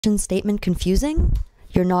statement confusing?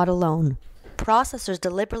 You're not alone. Processors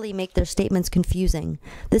deliberately make their statements confusing.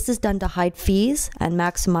 This is done to hide fees and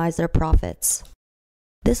maximize their profits.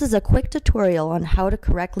 This is a quick tutorial on how to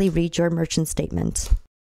correctly read your merchant statement.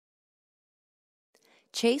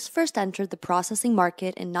 Chase first entered the processing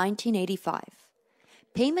market in 1985.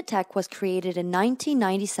 PaymentTech was created in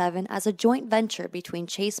 1997 as a joint venture between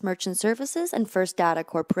Chase Merchant Services and First Data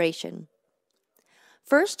Corporation.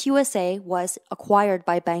 First USA was acquired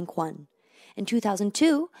by Bank One. In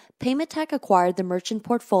 2002, PaymentTech acquired the merchant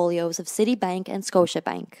portfolios of Citibank and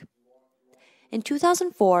Scotiabank. In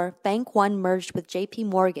 2004, Bank One merged with JP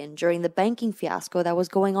Morgan during the banking fiasco that was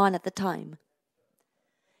going on at the time.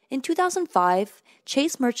 In 2005,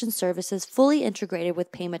 Chase Merchant Services fully integrated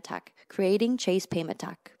with PaymentTech, creating Chase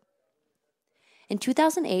PaymentTech. In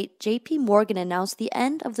 2008, JP Morgan announced the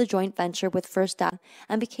end of the joint venture with First Data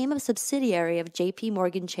and became a subsidiary of JP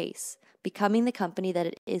Morgan Chase, becoming the company that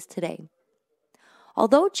it is today.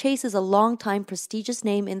 Although Chase is a long-time prestigious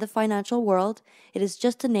name in the financial world, it is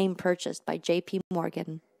just a name purchased by JP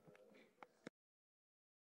Morgan.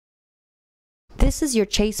 This is your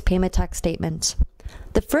Chase PaymentTech statement.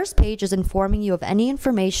 The first page is informing you of any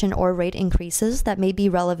information or rate increases that may be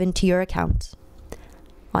relevant to your account.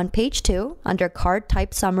 On page 2, under Card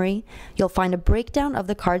Type Summary, you'll find a breakdown of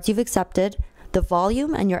the cards you've accepted, the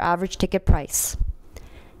volume, and your average ticket price.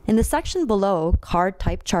 In the section below, Card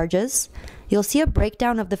Type Charges, you'll see a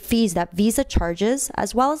breakdown of the fees that Visa charges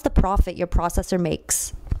as well as the profit your processor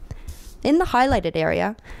makes. In the highlighted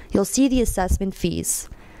area, you'll see the assessment fees.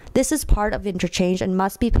 This is part of interchange and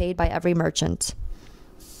must be paid by every merchant.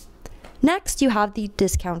 Next, you have the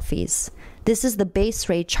discount fees. This is the base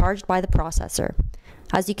rate charged by the processor.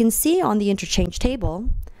 As you can see on the interchange table,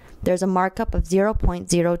 there's a markup of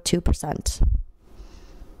 0.02%.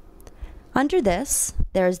 Under this,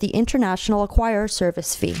 there's the international acquirer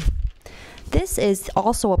service fee. This is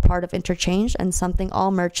also a part of interchange and something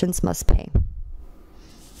all merchants must pay.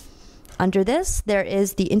 Under this, there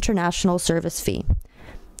is the international service fee.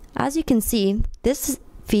 As you can see, this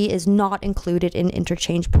fee is not included in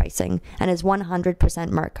interchange pricing and is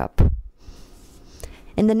 100% markup.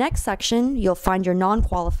 In the next section, you'll find your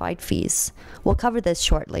non-qualified fees. We'll cover this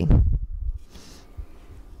shortly.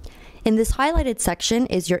 In this highlighted section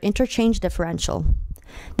is your interchange differential.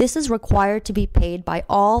 This is required to be paid by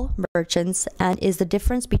all merchants and is the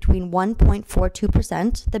difference between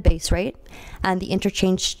 1.42%, the base rate, and the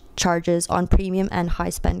interchange charges on premium and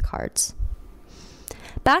high-spend cards.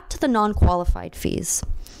 Back to the non-qualified fees.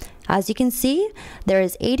 As you can see, there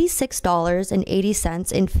is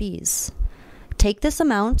 $86.80 in fees. Take this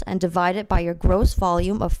amount and divide it by your gross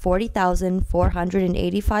volume of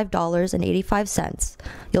 $40,485.85.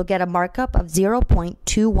 You'll get a markup of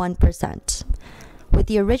 0.21%. With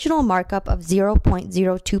the original markup of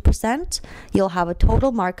 0.02%, you'll have a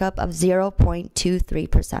total markup of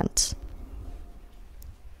 0.23%.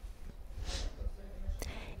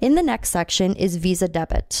 In the next section is Visa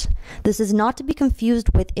Debit. This is not to be confused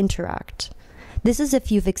with Interact. This is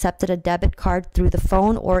if you've accepted a debit card through the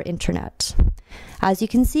phone or internet. As you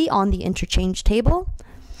can see on the interchange table,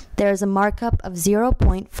 there is a markup of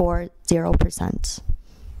 0.40%.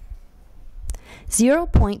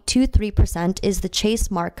 0.23% is the Chase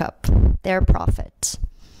markup, their profit.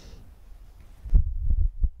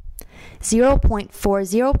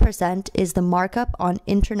 0.40% is the markup on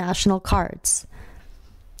international cards.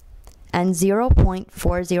 And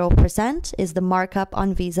 0.40% is the markup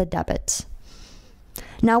on Visa Debit.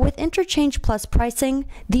 Now with interchange plus pricing,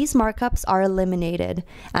 these markups are eliminated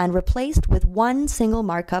and replaced with one single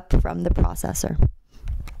markup from the processor.